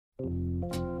This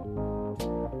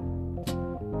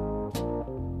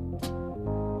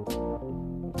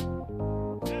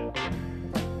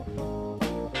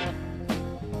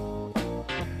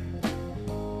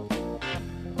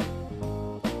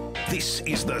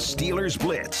is the Steelers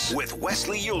Blitz with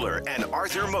Wesley Euler and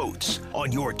Arthur Moats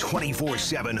on your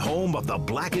 24/7 home of the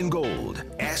black and gold,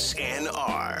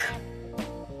 SNR.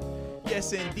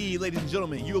 Yes, indeed, ladies and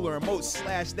gentlemen, Euler and Moats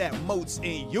 / that Moats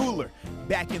and Euler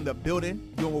back in the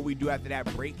building, doing what we do after that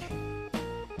break.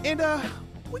 And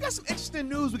we got some interesting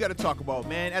news we got to talk about,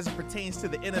 man, as it pertains to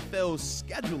the NFL's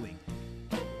scheduling.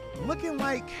 Looking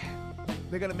like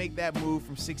they're going to make that move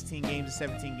from 16 games to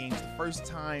 17 games, the first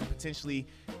time potentially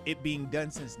it being done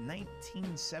since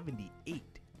 1978.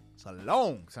 It's a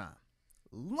long time.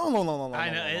 Long. I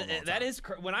know. That is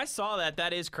when I saw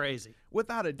that is crazy.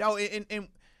 Without a doubt. And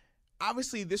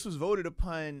obviously, this was voted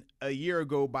upon a year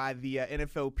ago by the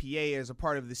NFLPA as a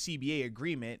part of the CBA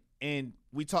agreement. And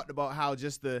we talked about how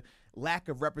just the lack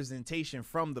of representation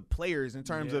from the players in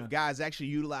terms of guys actually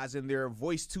utilizing their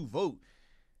voice to vote.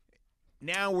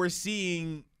 Now we're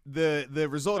seeing the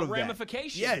result of that.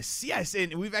 Ramifications. Yes.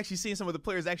 And we've actually seen some of the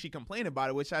players actually complain about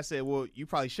it, which I said, well, you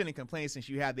probably shouldn't complain since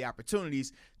you had the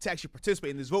opportunities to actually participate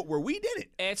in this vote where we didn't.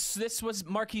 This was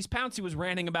Marquise Pouncey was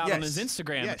ranting about on his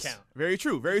Instagram account. Very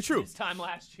true. This time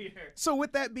last year. So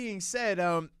with that being said,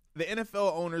 the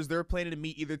NFL owners, they're planning to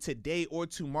meet either today or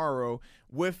tomorrow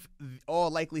with all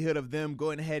likelihood of them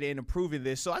going ahead and approving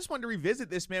this. So I just wanted to revisit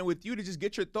this, man, with you to just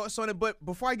get your thoughts on it. But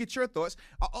before I get your thoughts,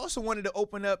 I also wanted to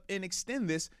open up and extend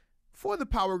this for the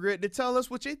Power Grid to tell us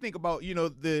what you think about,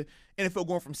 the NFL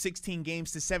going from 16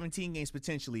 games to 17 games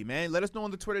potentially, man. Let us know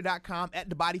on the Twitter.com at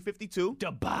TheBody52.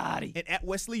 The Body. And at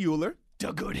Wesley Euler.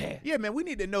 The Good Hair. Yeah, man, we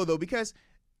need to know, though, because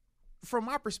from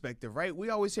my perspective, right, we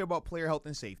always hear about player health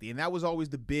and safety, and that was always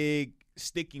the big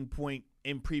sticking point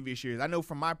in previous years. I know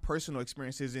from my personal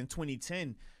experiences in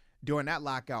 2010, during that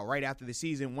lockout, right after the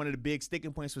season, one of the big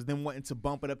sticking points was them wanting to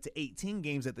bump it up to 18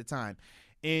 games at the time.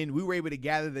 And we were able to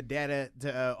gather the data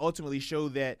to ultimately show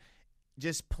that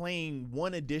just playing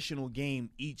one additional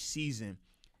game each season,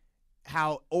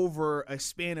 how over a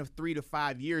span of 3 to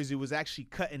 5 years, it was actually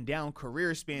cutting down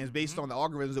career spans based on the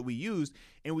algorithms that we used.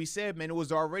 And we said, man, it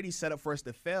was already set up for us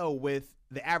to fail with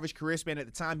the average career span at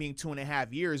the time being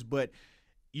 2.5 years, but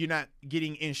you're not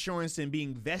getting insurance and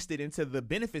being vested into the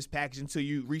benefits package until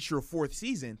you reach your 4th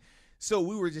season. So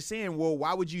we were just saying, well,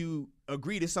 why would you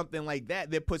agree to something like that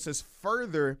puts us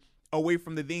further away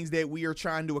from the things that we are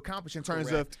trying to accomplish in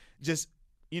terms of just,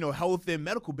 health and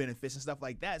medical benefits and stuff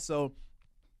like that. So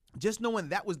just knowing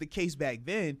that was the case back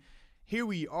then, here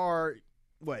we are,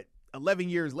 11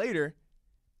 years later,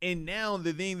 and now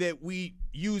the thing that we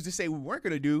used to say we weren't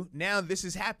going to do, now this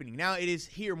is happening. Now it is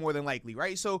here more than likely,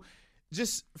 right? So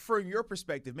just from your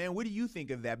perspective, man, what do you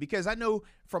think of that? Because I know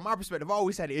from my perspective, I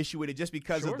always had an issue with it just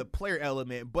because of the player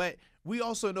element. But we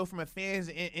also know from a fans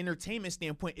and entertainment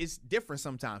standpoint, it's different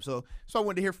sometimes. So I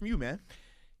wanted to hear from you, man.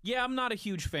 Yeah, I'm not a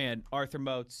huge fan, Arthur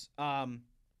Moats,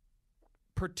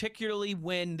 particularly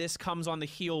when this comes on the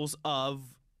heels of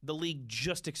the league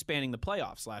just expanding the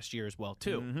playoffs last year as well,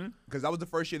 too. Because that was the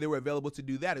first year they were available to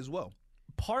do that as well.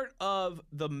 Part of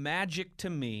the magic to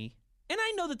me, and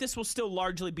I know that this will still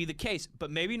largely be the case,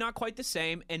 but maybe not quite the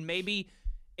same, and maybe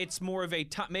it's more of a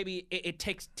time. Maybe it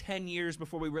takes 10 years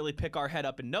before we really pick our head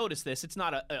up and notice this. It's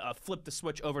not a flip the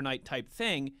switch overnight type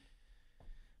thing.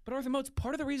 But Arthur Moats,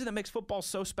 part of the reason that makes football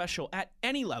so special at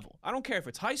any level, I don't care if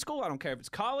it's high school, I don't care if it's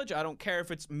college, I don't care if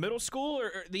it's middle school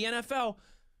or the NFL,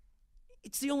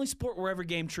 it's the only sport where every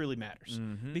game truly matters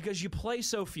because you play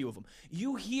so few of them.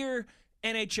 You hear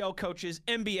NHL coaches,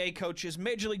 NBA coaches,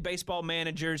 Major League Baseball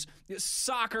managers,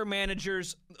 soccer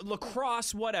managers,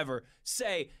 lacrosse, whatever,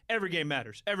 say every game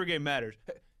matters, every game matters.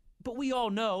 But we all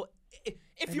know,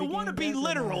 if you want to be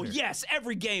literal, yes,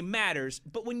 every game matters.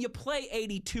 But when you play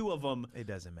 82 of them, it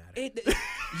doesn't matter.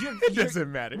 It doesn't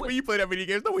matter. When you play that many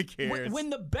games, no one cares. When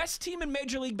the best team in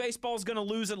Major League Baseball is going to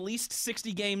lose at least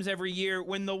 60 games every year,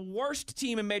 when the worst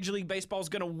team in Major League Baseball is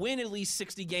going to win at least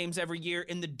 60 games every year,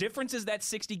 and the difference is that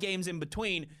 60 games in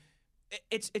between,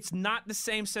 it's not the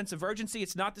same sense of urgency.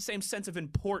 It's not the same sense of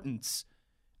importance.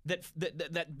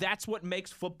 That's what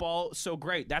makes football so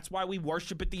great. That's why we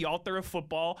worship at the altar of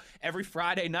football every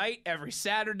Friday night, every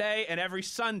Saturday, and every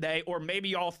Sunday, or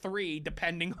maybe all three,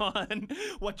 depending on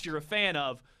what you're a fan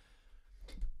of.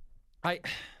 I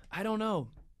don't know,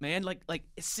 man. Like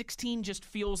 16 just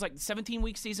feels like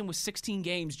 17-week season with 16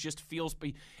 games just feels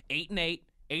 8-8,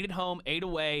 8 at home, 8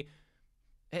 away.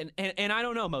 And I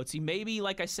don't know, Mozi. Maybe,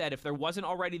 like I said, if there wasn't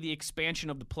already the expansion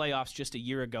of the playoffs just a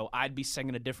year ago, I'd be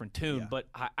singing a different tune. Yeah. But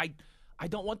I I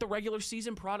don't want the regular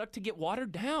season product to get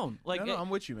watered down. Like, No, I'm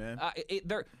with you, man.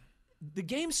 The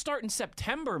games start in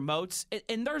September, Moats,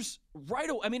 and there's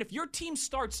I mean, if your team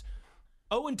starts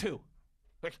 0-2,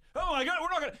 like, oh my God, we're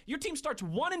not gonna. Your team starts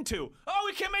 1-2. Oh,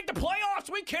 we can't make the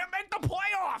playoffs. We can't make the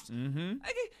playoffs. Mm-hmm.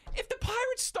 If the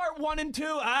Pirates start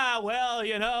 1-2, well,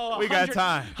 you know, we got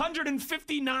time.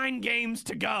 159 games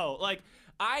to go. Like,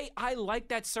 I like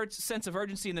that sense of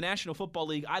urgency in the National Football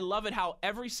League. I love it how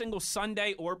every single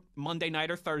Sunday or Monday night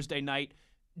or Thursday night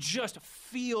just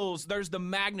feels there's the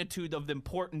magnitude of the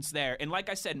importance there. And like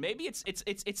I said, maybe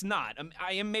it's not.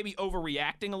 I am maybe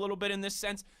overreacting a little bit in this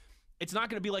sense. It's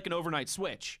not going to be like an overnight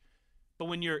switch. But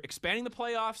when you're expanding the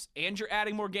playoffs and you're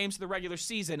adding more games to the regular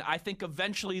season, I think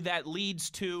eventually that leads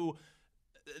to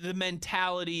the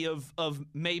mentality of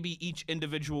maybe each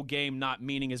individual game not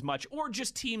meaning as much, or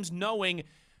just teams knowing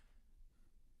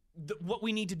what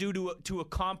we need to do to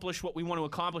accomplish what we want to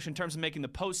accomplish in terms of making the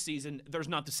postseason. There's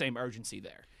not the same urgency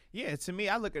there. Yeah, to me,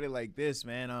 I look at it like this,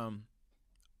 man.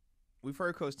 We've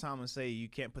heard Coach Tomlin say you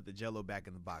can't put the Jell-O back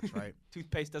in the box, right?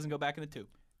 Toothpaste doesn't go back in the tube.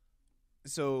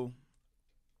 So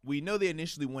we know they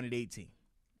initially wanted 18.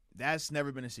 That's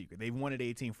never been a secret. They've wanted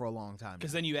 18 for a long time.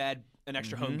 Because then you add an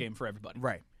extra home game for everybody.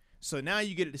 Right. So now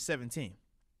you get it to 17.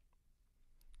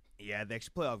 You add the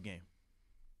extra playoff game.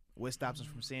 What stops us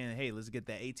from saying, hey, let's get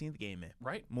that 18th game in?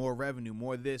 Right. More revenue,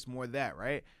 more this, more that,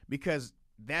 right? Because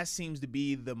that seems to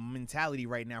be the mentality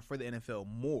right now for the NFL.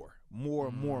 More.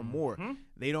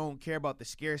 They don't care about the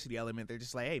scarcity element. They're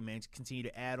just like, hey, man, just continue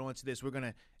to add on to this. We're going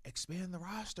to expand the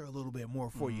roster a little bit more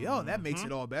for you. Oh, that makes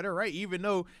it all better, right? Even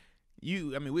though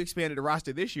we expanded the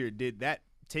roster this year. Did that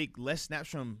take less snaps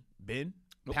from Ben,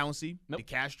 Pouncey,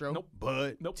 DeCastro,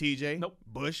 Bud, TJ,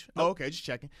 Bush? Oh, okay, just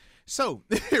checking. So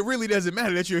it really doesn't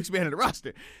matter that you expanded the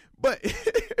roster. But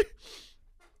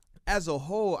as a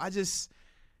whole, I just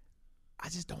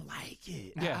don't like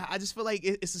it. Yeah. I just feel like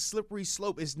it's a slippery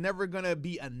slope. It's never going to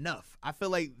be enough. I feel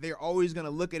like they're always going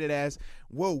to look at it as,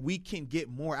 whoa, we can get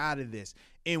more out of this.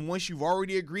 And once you've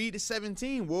already agreed to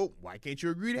 17, well, why can't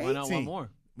you agree to 18? Why not one more?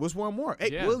 What's one more?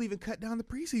 Hey, we'll even cut down the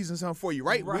preseason some for you,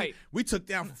 right? Right. We took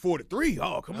down from 4 to 3.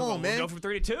 Oh, come on, man. We'll go from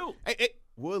 3 to 2. Hey,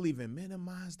 we'll even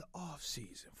minimize the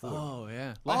offseason for you. Oh,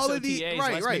 yeah. All less of these, OTAs,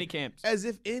 right, less mini camps. As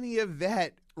if any of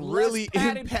that really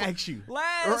impacts you.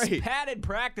 Less padded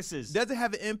practices. Doesn't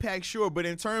have an impact, sure, but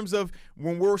in terms of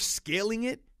when we're scaling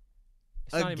it,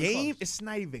 a game, it's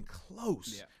not even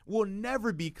close. Yeah. Will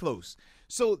never be close.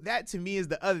 So that to me is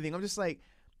the other thing. I'm just like,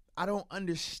 I don't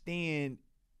understand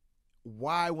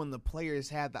why when the players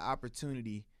had the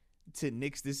opportunity to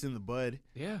nix this in the bud,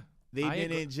 they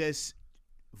didn't just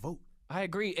vote. I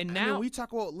agree. And now I mean, we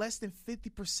talk about less than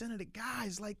 50% of the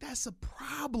guys. Like, that's a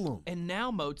problem. And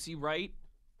now, Mozi, right?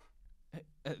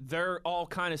 They're all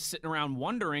kind of sitting around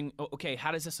wondering, okay,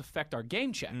 how does this affect our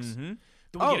game checks? Mm-hmm.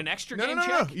 Do we get an extra game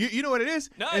check? No. You know what it is?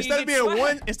 No, instead of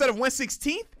being instead of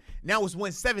 1/16th, now it's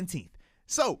 1/17th.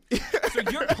 So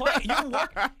you're playing.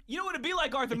 You know what it'd be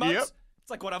like, Arthur Moats? Yep. It's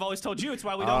like what I've always told you. It's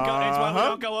why we don't go. It's why we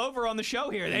don't go over on the show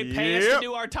here. They pay us to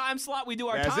do our time slot. We do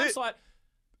our time slot.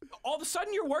 All of a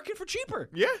sudden, you're working for cheaper.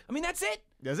 Yeah. I mean, that's it.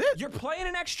 That's it. You're playing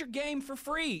an extra game for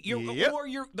free.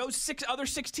 Or those other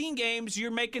 16 games,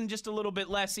 you're making just a little bit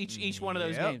less each one of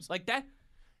those games. Like that.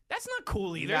 That's not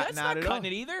cool either. That's not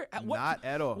cutting it either. Not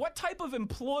at all. What type of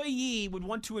employee would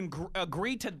want to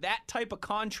agree to that type of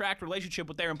contract relationship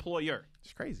with their employer?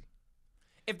 It's crazy.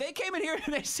 If they came in here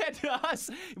and they said to us,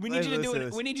 we need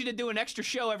you to do an extra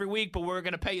show every week, but we're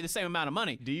going to pay you the same amount of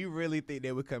money. Do you really think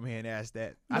they would come here and ask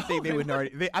that? No, I think they would know.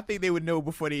 I think they would know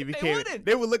before they even came. Wouldn't.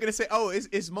 They would look at it and say, "Oh,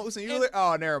 it's Moats and Euler."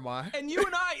 Oh, never mind. And you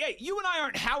and I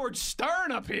aren't Howard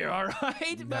Stern up here, all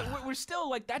right? Nah. But we're still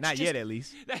like that's not yet, at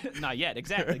least. Not yet,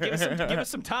 exactly. Give us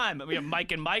some time. We have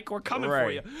Mike and Mike. We're coming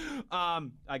for you.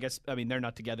 I guess. I mean, they're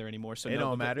not together anymore, so it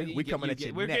don't matter. We coming at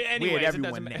you next. Anyways,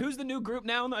 everyone. Who's the new group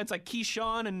now? It's like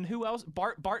Keyshawn and who else?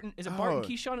 Barton. Is it Barton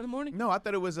Keyshawn in the morning? No, I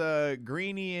thought it was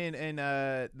Greeny and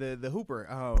the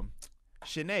Hooper.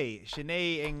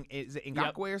 Shanae and is it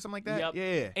Ngakwe or something like that? Yep.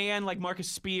 Yeah. And like Marcus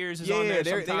Spears is on there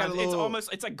sometimes. They got a little,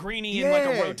 it's like Greeny and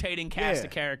like a rotating cast of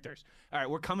characters. All right,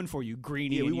 we're coming for you,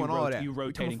 Greeny, and we want all that. You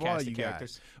rotating cast of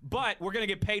characters. But we're going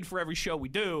to get paid for every show we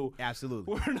do.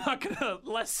 Absolutely. We're not going to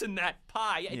lessen that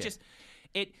pie.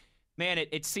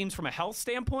 It seems from a health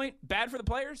standpoint, bad for the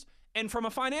players. And from a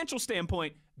financial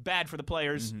standpoint, bad for the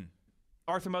players. Mm-hmm.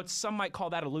 Arthur Moats, some might call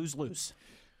that a lose-lose.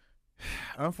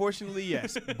 Unfortunately,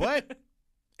 yes. But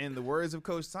in the words of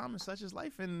Coach Thomas, such is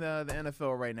life in the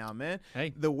NFL right now, man.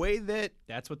 Hey, the way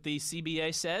that's what the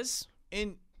CBA says.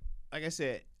 And like I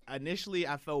said, initially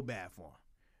I felt bad for him.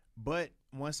 But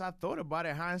once I thought about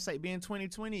it, hindsight being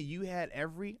 2020, you had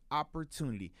every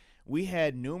opportunity. We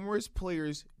had numerous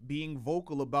players being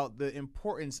vocal about the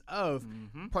importance of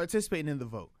participating in the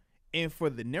vote. And for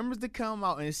the numbers to come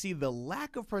out and see the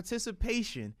lack of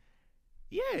participation,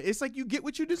 yeah, it's like you get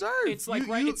what you deserve. It's like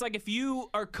it's like if you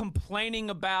are complaining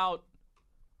about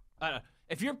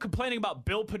if you're complaining about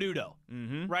Bill Peduto,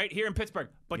 right, here in Pittsburgh,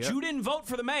 but you didn't vote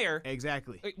for the mayor.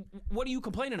 Exactly. What are you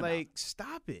complaining about? Like,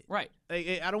 stop it. Right.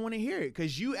 Like, I don't want to hear it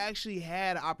because you actually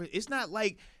had it's not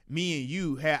like me and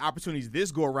you had opportunities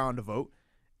this go around to vote.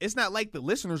 It's not like the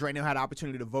listeners right now had the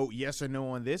opportunity to vote yes or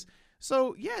no on this.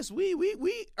 So yes, we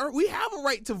have a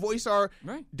right to voice our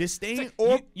disdain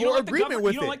or agreement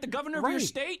with it. You don't like the governor of your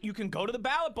state? You can go to the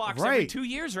ballot box every 2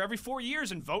 years or every 4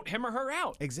 years and vote him or her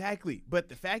out. Exactly. But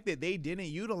the fact that they didn't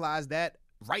utilize that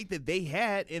right that they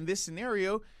had in this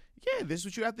scenario, yeah, this is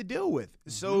what you have to deal with.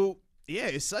 So yeah,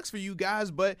 it sucks for you guys,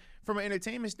 but from an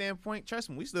entertainment standpoint, trust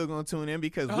me, we still gonna tune in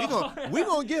because we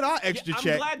gonna get our extra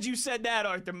check. I'm glad you said that,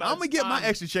 Arthur. I'm gonna get my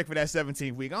extra check for that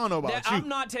 17th week. I don't know about you. I'm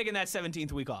not taking that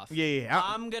 17th week off. Yeah.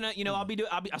 I'm gonna,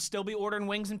 I'll still be ordering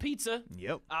wings and pizza.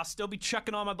 Yep. I'll still be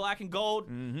chucking on my black and gold.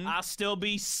 I'll still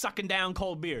be sucking down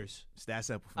cold beers. It's that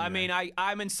simple. I mean,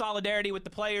 I'm in solidarity with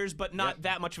the players, but not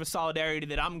that much of a solidarity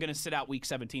that I'm gonna sit out week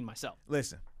 17 myself.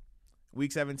 Listen,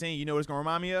 week 17, you know what it's gonna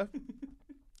remind me of?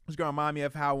 It's going to remind me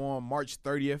of how on March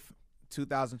 30th,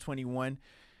 2021,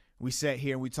 we sat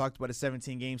here and we talked about a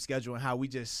 17-game schedule and how we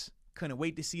just couldn't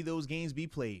wait to see those games be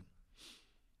played.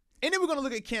 And then we're going to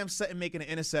look at Cam Sutton making an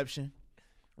interception,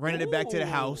 running it back to the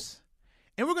house.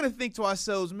 And we're going to think to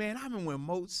ourselves, man, I remember when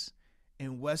Moats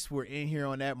and Wes were in here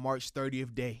on that March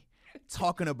 30th day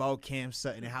talking about Cam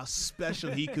Sutton and how special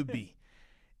he could be.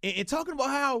 And talking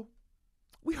about how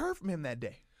we heard from him that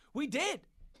day. We did.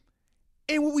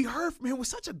 And what we heard from him was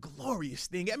such a glorious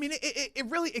thing. I mean, it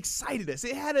really excited us.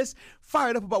 It had us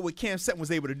fired up about what Cam Sutton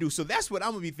was able to do. So that's what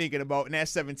I'm going to be thinking about in that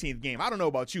 17th game. I don't know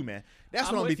about you, man. That's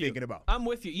what I'm going to be thinking about. I'm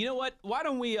with you. You know what? Why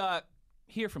don't we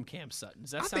hear from Cam Sutton?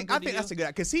 Does that sound good to you? I think that's a good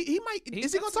idea. Because he might –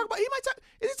 is he going to talk about – is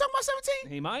he talking about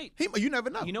 17? He might. You never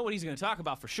know. You know what he's going to talk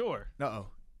about for sure. Uh-oh.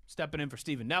 Stepping in for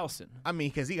Steven Nelson. I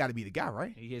mean, because he got to be the guy,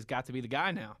 right? He has got to be the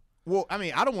guy now. Well, I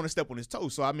mean, I don't want to step on his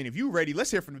toes. So, I mean, if you're ready,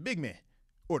 let's hear from the big man.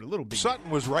 Or the little big Sutton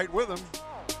was right with him.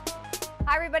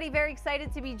 Hi, everybody. Very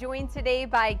excited to be joined today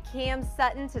by Cam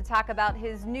Sutton to talk about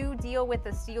his new deal with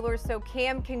the Steelers. So,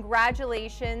 Cam,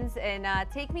 congratulations, and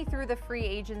take me through the free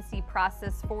agency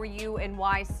process for you and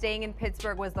why staying in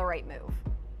Pittsburgh was the right move.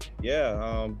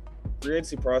 Yeah, free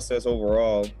agency process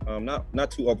overall,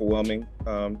 not too overwhelming.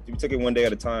 We took it one day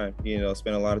at a time.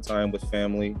 Spent a lot of time with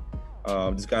family.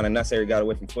 Just kind of not necessarily got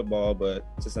away from football, but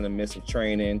just in the midst of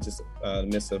training, just in the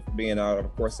midst of being out,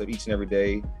 of course, of each and every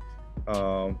day.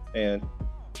 And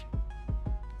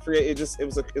it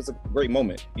was a great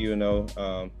moment. We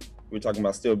were talking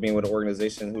about still being with an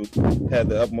organization who had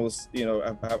the utmost,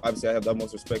 obviously I have the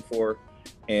utmost respect for,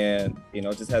 and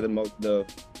just had the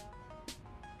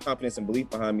confidence and belief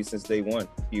behind me since day one.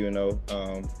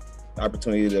 The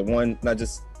opportunity to not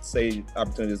just say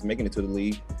opportunities making it to the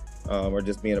league. Or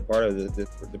just being a part of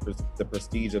the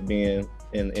prestige of being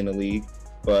in the league,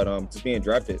 but just being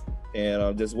drafted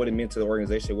and just what it meant to the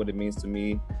organization, what it means to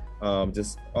me,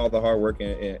 just all the hard work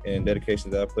and dedication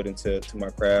that I put into my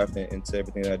craft and into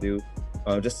everything that I do,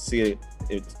 just to see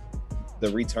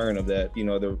the return of that,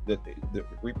 the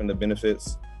reaping the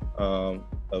benefits of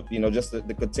just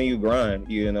the continued grind,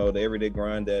 the everyday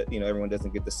grind that everyone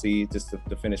doesn't get to see, just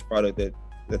the finished product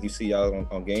that you see out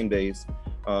on game days.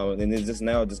 And then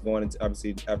just going into,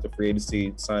 obviously, after free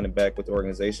agency, signing back with the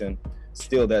organization,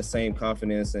 still that same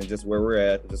confidence and just where we're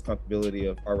at, just comfortability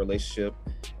of our relationship.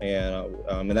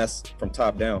 And that's from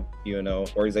top down,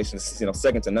 organization is,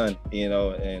 second to none,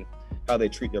 and how they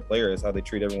treat their players, how they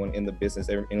treat everyone in the business,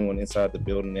 anyone inside the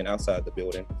building and outside the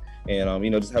building. And,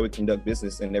 just how we conduct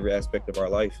business in every aspect of our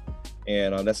life.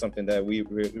 And that's something that we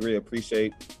really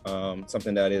appreciate,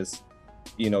 something that is,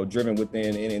 driven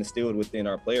within and instilled within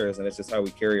our players, and it's just how we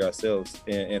carry ourselves.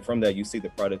 And from that, you see the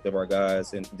product of our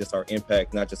guys and just our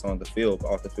impact, not just on the field, but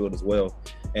off the field as well.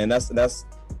 And that's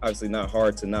obviously not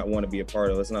hard to not want to be a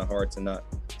part of. It's not hard to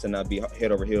not be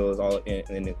head over heels all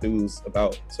and enthused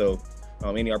about. So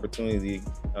any opportunity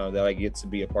that I get to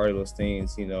be a part of those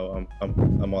things,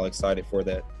 I'm all excited for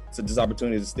that. So just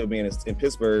opportunities to still being in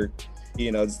Pittsburgh,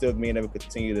 still being able to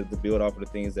continue to build off of the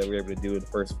things that we were able to do in the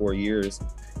first 4 years,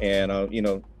 and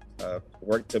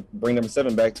work to bring number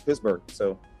 7 back to Pittsburgh.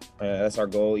 So that's our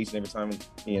goal each and every time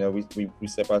we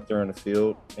step out there on the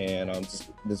field, and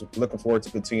just looking forward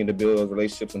to continue to build those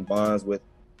relationships and bonds with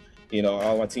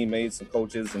all my teammates and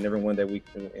coaches and everyone in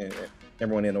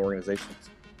the organizations.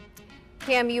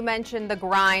 Cam, you mentioned the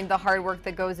grind, the hard work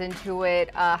that goes into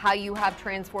it, how you have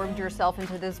transformed yourself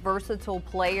into this versatile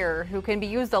player who can be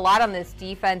used a lot on this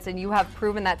defense, and you have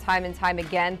proven that time and time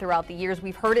again throughout the years.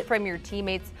 We've heard it from your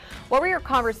teammates. What were your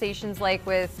conversations like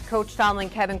with Coach Tomlin,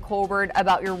 Kevin Colbert,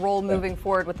 about your role moving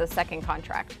forward with the second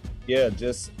contract? Yeah,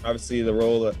 just obviously the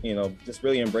role, just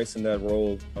really embracing that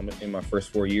role in my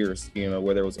first 4 years,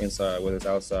 whether it was inside, whether it's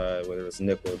outside, whether it's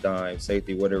nickel, dime,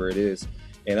 safety, whatever it is.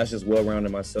 And that's just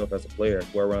well-rounded myself as a player,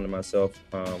 well-rounded myself,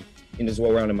 and just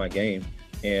well-rounded my game.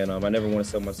 And I never want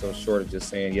to sell myself short of just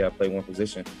saying, yeah, I play one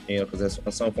position, because that's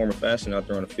in some form or fashion out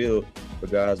there on the field for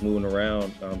guys moving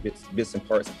around, bits and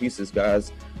parts and pieces,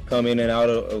 guys come in and out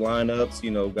of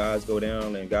lineups, guys go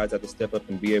down and guys have to step up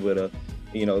and be able to,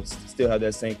 still have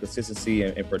that same consistency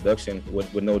and production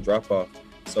with no drop-off.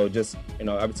 So just,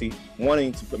 obviously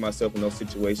wanting to put myself in those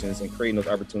situations and creating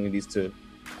those opportunities to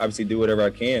obviously do whatever I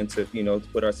can to, to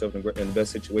put ourselves in the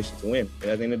best situation to win.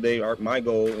 And at the end of the day, my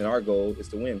goal and our goal is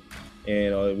to win.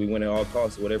 And we win at all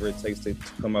costs, whatever it takes to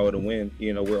come out with a win.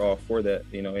 We're all for that,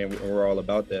 and we're all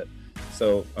about that.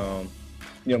 So,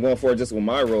 going forward just with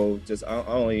my role, just I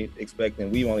only expect,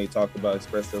 and we only talked about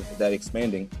expressive, that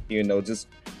expanding, just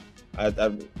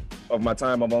of my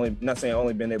time, I've only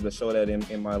been able to show that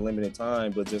in my limited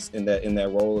time, but just in that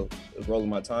role of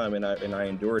my time, and I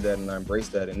endured that and I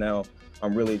embraced that, and now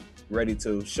I'm really ready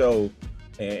to show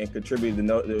and contribute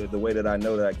the way that I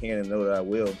know that I can and know that I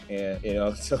will.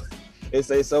 And so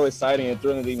it's so exciting and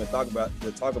thrilling to even talk about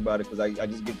it, because I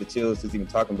just get the chills just even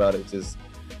talking about it. Just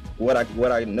what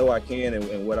I know I can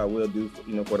and what I will do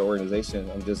for the organization.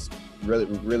 I'm just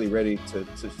really ready to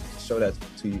show that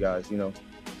to you guys.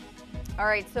 All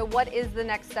right, so what is the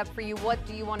next step for you? What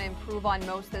do you want to improve on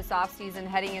most this offseason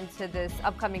heading into this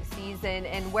upcoming season?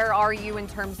 And where are you in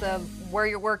terms of where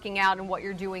you're working out and what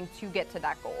you're doing to get to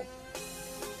that goal?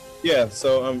 Yeah,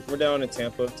 so we're down in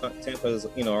Tampa. Tampa is,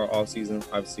 our off season,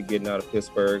 obviously getting out of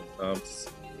Pittsburgh.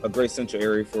 A great central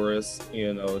area for us,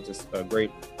 just a great,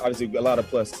 obviously a lot of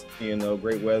plus,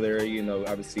 great weather,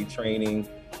 obviously training,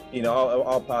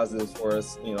 all positives for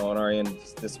us, on our end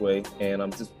this way.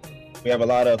 And we have a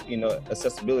lot of,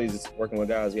 accessibility just working with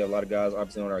guys. We have a lot of guys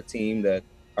obviously on our team that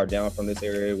are down from this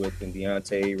area with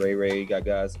Deontay, Ray, got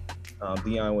guys,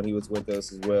 Dion when he was with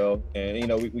us as well. And,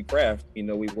 we craft, we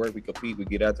work, we compete, we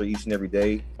get out there each and every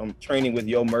day. I'm training with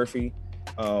Yo Murphy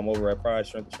over at Pride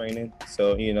Strength Training.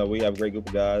 So, we have a great group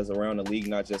of guys around the league,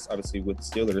 not just obviously with the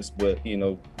Steelers, but,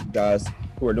 guys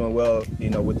who are doing well,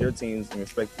 with their teams and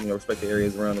respect the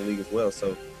areas around the league as well.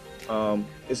 So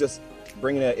it's just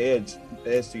bringing that edge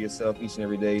to yourself each and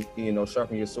every day,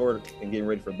 sharpening your sword and getting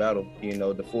ready for battle.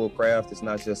 The full craft is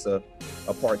not just a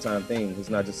part-time thing. It's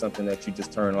not just something that you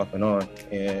just turn off and on.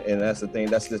 And that's the thing.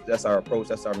 That's our approach.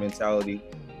 That's our mentality.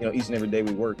 Each and every day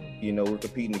we work. We're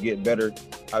competing to get better.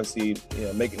 Obviously,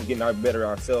 getting our better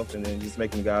ourselves, and then just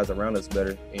making the guys around us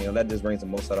better. That just brings the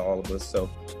most out of all of us. So,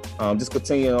 just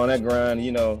continuing on that grind.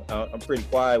 I'm pretty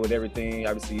quiet with everything.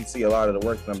 Obviously, you see a lot of the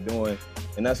work that I'm doing,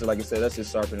 and that's just, like I said, that's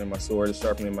just sharpening my sword, it's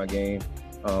sharpening my game,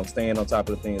 staying on top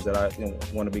of the things that I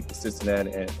want to be consistent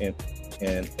at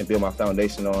and build my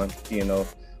foundation on.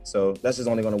 So that's just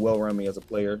only going to well-round me as a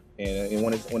player. And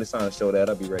when it's time to show that,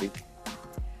 I'll be ready.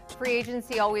 Free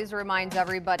agency always reminds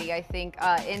everybody, I think,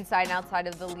 inside and outside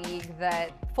of the league, that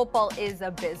football is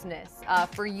a business.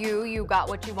 For you got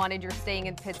what you wanted. You're staying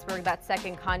in Pittsburgh, that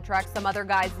second contract. Some other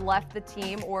guys left the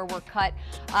team or were cut.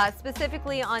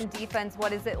 Specifically on defense,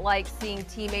 what is it like seeing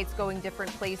teammates going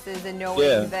different places and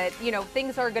knowing that,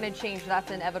 things are going to change?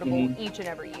 That's inevitable each and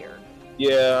every year.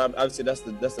 Yeah, obviously that's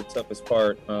the toughest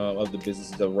part of the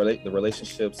business. The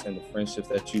relationships and the friendships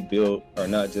that you build are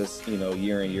not just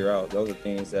year in, year out. Those are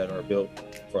things that are built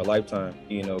for a lifetime.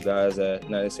 Guys that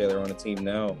not necessarily are on the team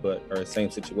now, but are in the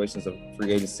same situations of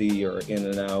free agency or in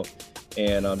and out.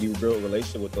 And you build a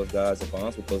relationship with those guys and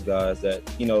bonds with those guys that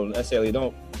necessarily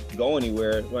don't go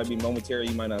anywhere. It might be momentary.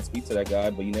 You might not speak to that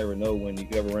guy, but you never know when you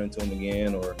ever run into him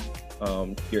again or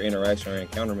your interaction or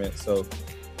encounterment. So.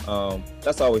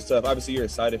 That's always tough. Obviously, you're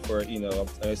excited for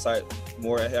I'm excited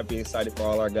for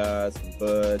all our guys,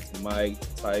 Bud, Mike,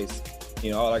 Tice,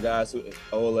 all our guys,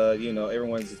 Ola,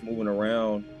 everyone's just moving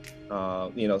around,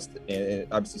 and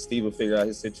obviously Steve will figure out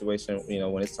his situation,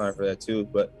 when it's time for that too.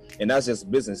 And that's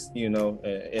just business,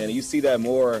 and you see that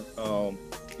more,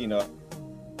 you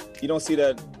don't see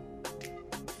that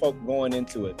folk going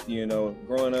into it,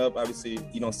 growing up, obviously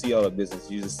you don't see all the business.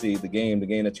 You just see the game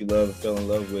that you love and fell in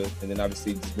love with, and then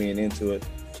obviously just being into it,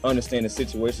 understanding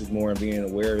situations more and being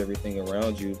aware of everything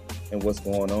around you and what's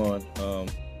going on.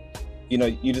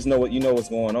 You just know what's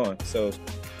going on. So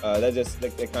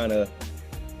that kind of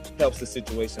helps the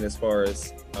situation as far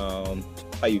as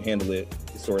how you handle it,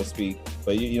 so to speak.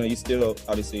 But you still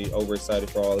obviously overexcited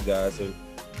for all the guys who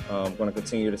going to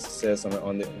continue the success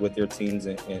with their teams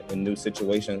in new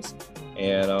situations.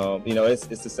 And it's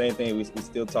the same thing. We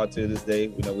still talk to this day.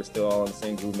 We're still all on the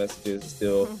same group messages.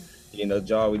 Still,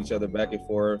 jaw with each other back and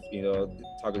forth.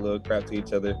 Talk a little crap to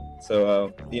each other.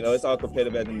 So it's all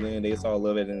competitive at the end of the day. It's all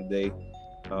love at the end of the day.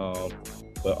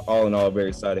 But all in all, very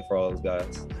excited for all those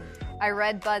guys. I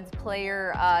read Bud's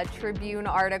player Tribune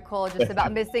article just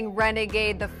about missing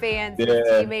Renegade, the fans, his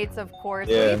teammates, of course.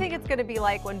 What do you think it's going to be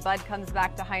like when Bud comes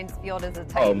back to Heinz Field as a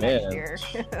Titan next year?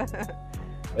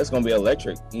 It's going to be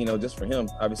electric, just for him,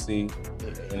 obviously.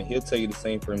 And he'll tell you the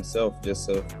same for himself.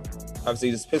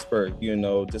 Obviously, just Pittsburgh,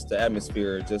 just the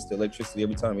atmosphere, just the electricity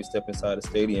every time he step inside the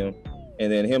stadium.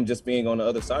 And then him just being on the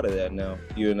other side of that now,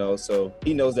 so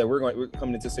he knows that we're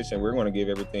coming into a situation, we're going to give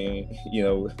everything,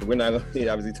 we're not going to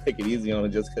obviously take it easy on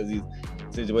him just because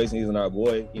he's our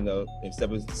boy, and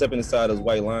stepping inside those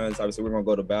white lines, obviously we're going to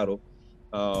go to battle.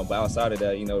 But outside of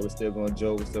that, we're still going to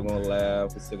joke, we're still going to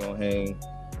laugh, we're still going to hang.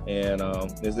 And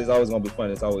it's always going to be fun.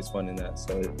 It's always fun in that.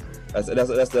 So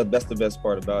that's the best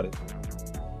part about it.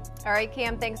 All right,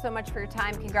 Cam, thanks so much for your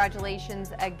time.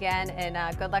 Congratulations again, and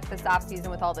good luck this offseason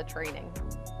with all the training.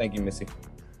 Thank you, Missy.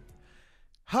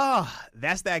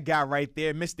 That's that guy right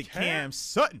there, Mr. Cam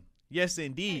Sutton. Yes,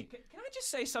 indeed. Hey, can I just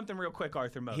say something real quick,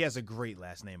 Arthur Moats? He has a great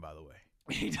last name, by the way.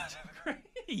 He does have a great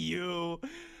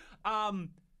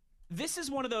this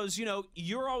is one of those,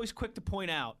 you're always quick to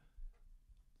point out,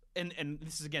 and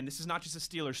this is not just a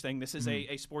Steelers thing. This is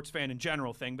a sports fan in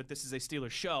general thing, but this is a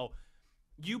Steelers show.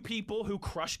 You people who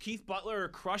crush Keith Butler or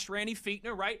crush Randy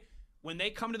Fichtner, right? When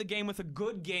they come to the game with a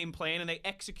good game plan and they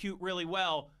execute really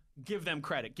well, give them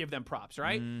credit, give them props,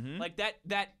 right? Mm-hmm. Like that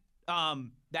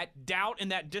doubt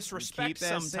and that disrespect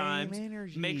sometimes.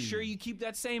 Make sure you keep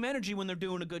that same energy when they're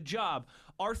doing a good job.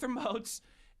 Arthur Moats,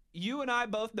 you and I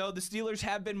both know the Steelers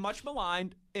have been much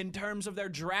maligned in terms of their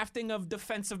drafting of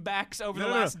defensive backs over the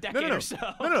last decade or so.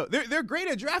 No, they're great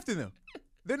at drafting them.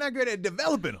 They're not good at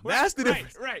developing them. That's the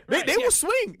difference. Right. They will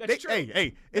swing. That's true.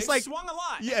 Hey, it's They've like swung a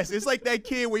lot. Yes, it's like that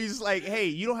kid where you're just like, hey,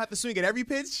 you don't have to swing at every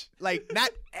pitch. Like, not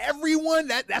everyone.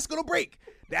 That's gonna break.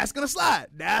 That's gonna slide.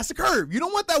 That's a curve. You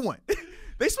don't want that one.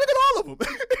 They swing at all of them.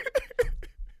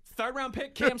 Third-round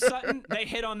pick, Cam Sutton, they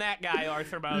hit on that guy,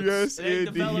 Arthur Moats. Yes, they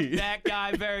indeed. developed that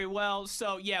guy very well.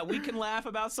 So, yeah, we can laugh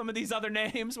about some of these other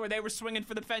names where they were swinging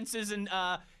for the fences and,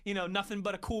 nothing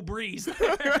but a cool breeze.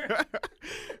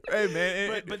 Hey,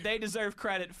 man. But they deserve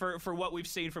credit for what we've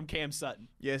seen from Cam Sutton.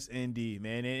 Yes, indeed,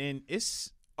 man. And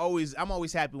I'm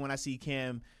always happy when I see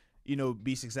Cam,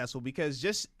 be successful, because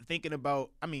just thinking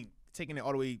about, taking it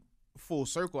all the way full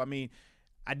circle,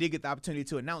 I did get the opportunity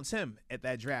to announce him at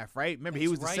that draft, right? Remember, he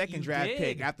was the second draft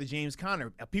pick after James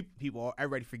Conner.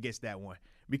 Everybody forgets that one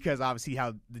because obviously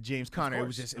how the James Conner, it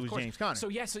was James Conner. So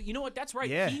you know what? That's right.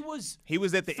 Yeah. He was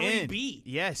at the 3B. end.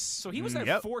 Yes. So he was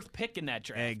their fourth pick in that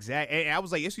draft. Exactly. And I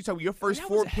was like, yes, you talk about your first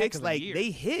four picks, like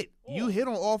they hit. Oh. You hit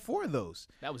on all four of those.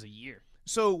 That was a year.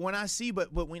 So when I see,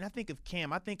 but when I think of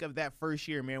Cam, I think of that first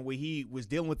year, man, where he was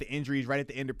dealing with the injuries right at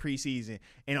the end of preseason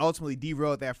and ultimately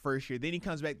derailed that first year. Then he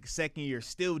comes back the second year,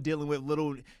 still dealing with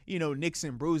little, nicks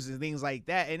and bruises and things like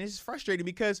that. And it's frustrating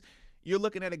because you're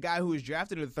looking at a guy who was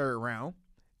drafted in the third round,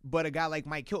 but a guy like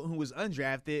Mike Hilton, who was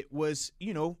undrafted, was,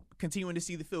 continuing to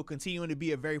see the field, continuing to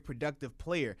be a very productive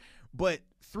player. But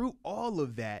through all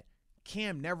of that,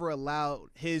 Cam never allowed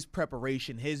his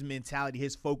preparation, his mentality,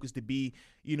 his focus to be,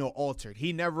 altered.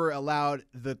 He never allowed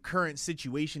the current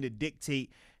situation to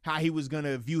dictate how he was going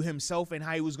to view himself and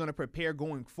how he was going to prepare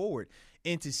going forward.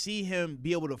 And to see him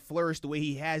be able to flourish the way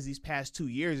he has these past 2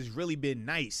 years has really been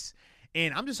nice.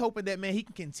 And I'm just hoping that, man, he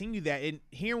can continue that. And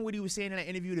hearing what he was saying in that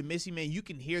interview to Missy, man, you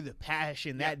can hear the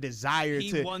passion, that desire.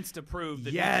 He wants to prove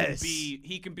that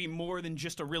he can be more than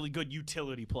just a really good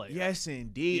utility player. Yes,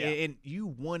 indeed. Yeah. And you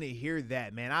want to hear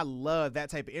that, man. I love that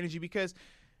type of energy because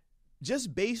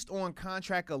just based on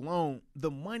contract alone,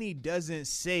 the money doesn't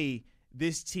say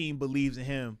this team believes in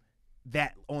him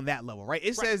that on that level, right?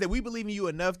 It says that we believe in you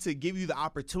enough to give you the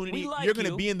opportunity. You're going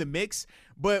to be in the mix,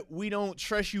 but we don't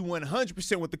trust you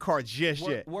 100% with the car just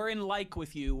yet. We're in like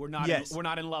with you. We're not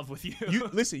in love with you.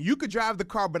 Listen, you could drive the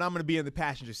car, but I'm going to be in the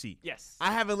passenger seat. Yes.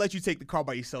 I haven't let you take the car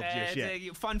by yourself just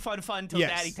yet. Fun until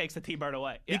Daddy takes the T-Bird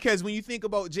away. Yeah. Because when you think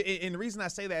about, and the reason I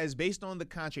say that is based on the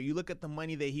contract, you look at the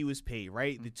money that he was paid,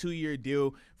 right? The 2-year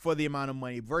deal for the amount of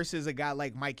money versus a guy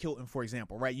like Mike Hilton, for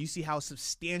example, right? You see how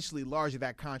substantially larger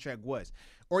that contract was.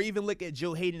 Or even look at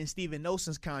Joe Hayden and Steven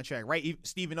Nelson's contract, right?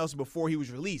 Steven Nelson, before he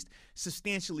was released,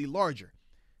 substantially larger.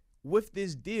 With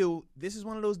this deal, this is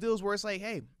one of those deals where it's like,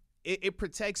 hey, it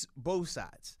protects both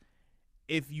sides.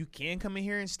 If you can come in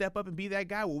here and step up and be that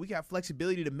guy, well, we got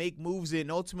flexibility to make moves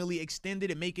and ultimately extend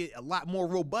it and make it a lot more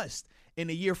robust in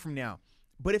a year from now.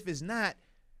 But if it's not,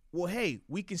 well, hey,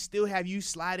 we can still have you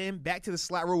slide in back to the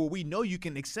slot role where we know you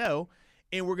can excel,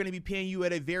 and we're going to be paying you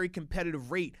at a very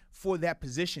competitive rate for that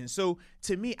position. So,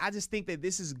 to me, I just think that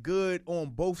this is good on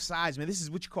both sides, man. This is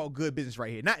what you call good business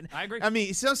right here. I agree. I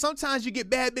mean, sometimes you get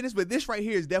bad business, but this right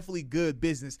here is definitely good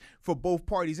business for both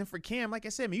parties. And for Cam, like I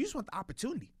said, man, you just want the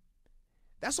opportunity.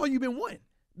 That's all you've been wanting.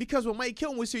 Because when Mike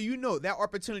Hilton was here, you know that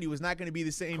opportunity was not going to be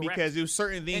the same. Correct. Because there was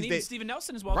certain things and even Steven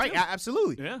Nelson as well, right, too.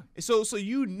 absolutely. Yeah. So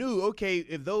you knew, okay,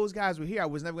 if those guys were here, I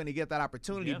was never going to get that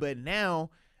opportunity. Yeah. But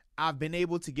now I've been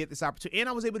able to get this opportunity, and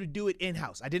I was able to do it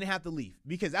in-house. I didn't have to leave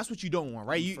because that's what you don't want,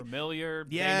 right? I'm familiar.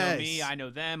 Yes. They know me. I know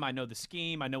them. I know the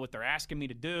scheme. I know what they're asking me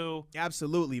to do.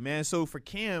 Absolutely, man. So for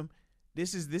Cam,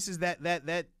 this is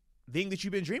that thing that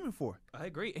you've been dreaming for. I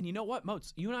agree. And you know what,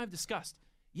 Moats? You and I have discussed.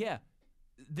 Yeah,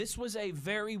 this was a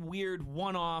very weird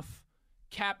one-off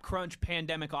cap crunch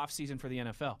pandemic offseason for the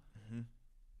NFL.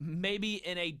 Maybe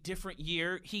in a different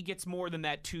year, he gets more than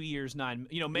that 2 years, 9.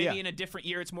 Maybe in a different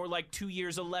year, it's more like 2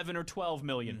 years, 11 or 12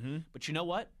 million. But you know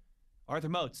what? Arthur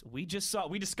Moats, we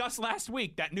discussed last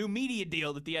week that new media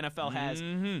deal that the NFL has.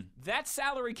 That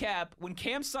salary cap, when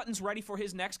Cam Sutton's ready for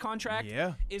his next contract,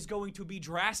 is going to be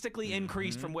drastically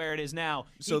increased from where it is now.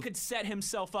 So he could set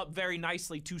himself up very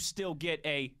nicely to still get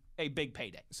a big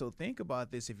payday. So think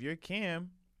about this. If you're Cam,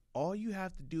 all you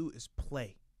have to do is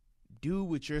play. Do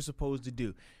what you're supposed to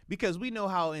do. Because we know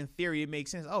how, in theory, it makes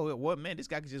sense. Oh, well, man, this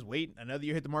guy could just wait another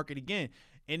year, hit the market again.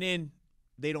 And then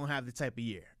they don't have the type of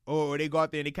year. Or they go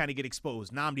out there and they kind of get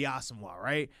exposed. Nnamdi Asomugha,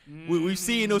 right? We've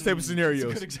seen those type of scenarios.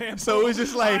 That's a good example. So it's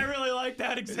just like. I really like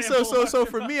that example. So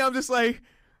for me, I'm just like,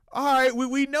 all right,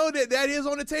 we know that is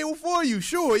on the table for you.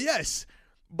 Sure, yes.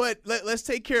 But let's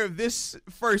take care of this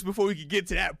first before we can get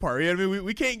to that part. You know what I mean?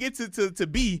 We can't get to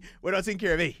B without taking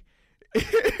care of A.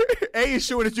 A is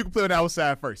showing that you can play on the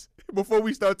outside first before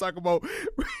we start talking about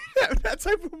that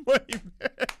type of money, man.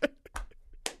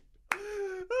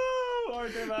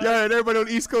 Yeah, and everybody on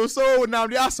the East Coast soul, now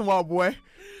the Asomugha boy.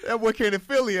 That boy came to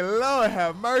Philly, and Lord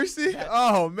have mercy.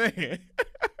 Oh, man.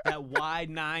 That wide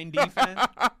 9 defense.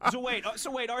 So wait,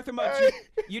 Arthur Moats,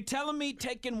 you're telling me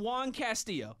taking Juan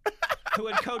Castillo, who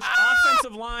had coached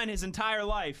offensive line his entire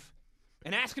life,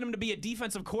 and asking him to be a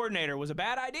defensive coordinator was a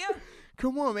bad idea?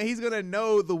 Come on, man. He's going to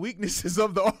know the weaknesses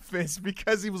of the offense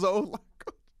because he was an O-line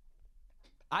coach.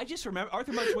 I just remember,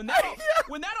 Arthur Moats, when that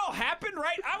all happened,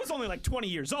 right? I was only like 20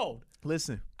 years old.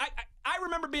 Listen. I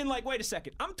remember being like, wait a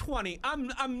second, I'm 20.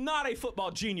 I'm not a football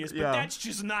genius, but that's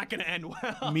just not going to end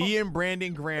well. Me and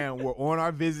Brandon Graham were on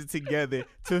our visit together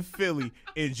to Philly,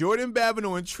 and Jordan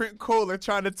Babineau and Trent Cole are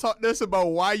trying to talk to us about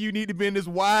why you need to be in this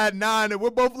wide 9, and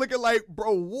we're both looking like,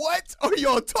 bro, what are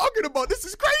y'all talking about? This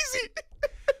is crazy.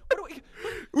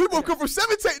 We both come from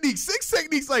 7 techniques, 6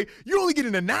 techniques. Like, you only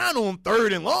getting a 9 on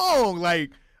 3rd and long.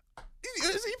 Like,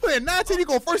 you playing 9 technique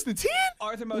on 1st and 10?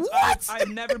 Arthur Moats, I've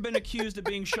never been accused of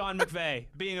being Sean McVay,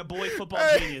 being a boy football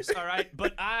genius, all right?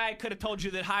 But I could have told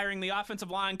you that hiring the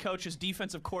offensive line coach as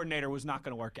defensive coordinator was not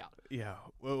going to work out. Yeah,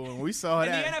 well, when we saw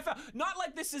that. In the NFL, not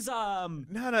like this is No,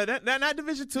 not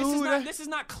Division II. This is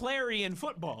not Clarion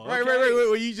football. Right.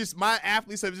 Where you just, my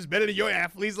athletes are just better than your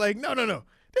athletes. Like, no.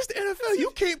 This is the NFL.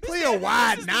 You can't play a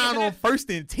wide 9 on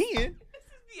 1st and 10.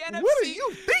 What are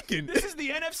you thinking? This is the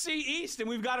NFC East, and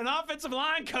we've got an offensive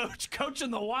line coach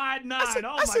coaching the wide 9. I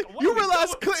said, God. You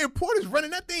realize Clinton Porter's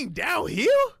running that thing downhill?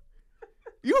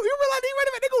 You realize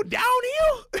they go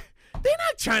downhill? They're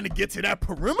not trying to get to that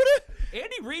perimeter.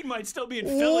 Andy Reid might still be in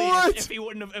Philly if we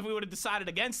would have decided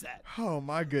against that. Oh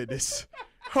my goodness.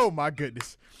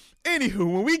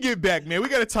 Anywho, when we get back, man, we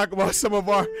got to talk about some of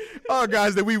our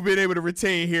guys that we've been able to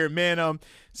retain here, man.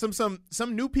 Some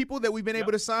new people that we've been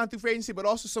able to sign through free agency, but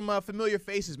also some familiar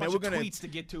faces, man. We're gonna tweets to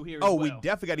get to here. We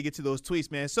definitely got to get to those tweets,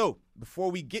 man. So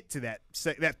before we get to that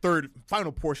third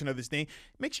final portion of this thing,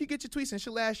 make sure you get your tweets. And it's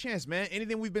your last chance, man.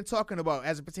 Anything we've been talking about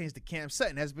as it pertains to Cam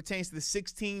Sutton, as it pertains to the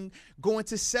 16 going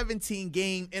to 17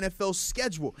 game NFL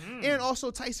schedule, and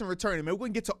also Tyson returning, man. We're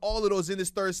gonna get to all of those in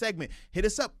this third segment. Hit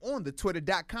us up on the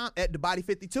Twitter.com at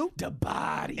TheBody52, The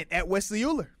Body, and at Wesley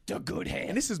Euler, The Good Head.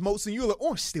 And this is Moats and Euler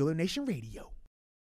on Steeler Nation Radio.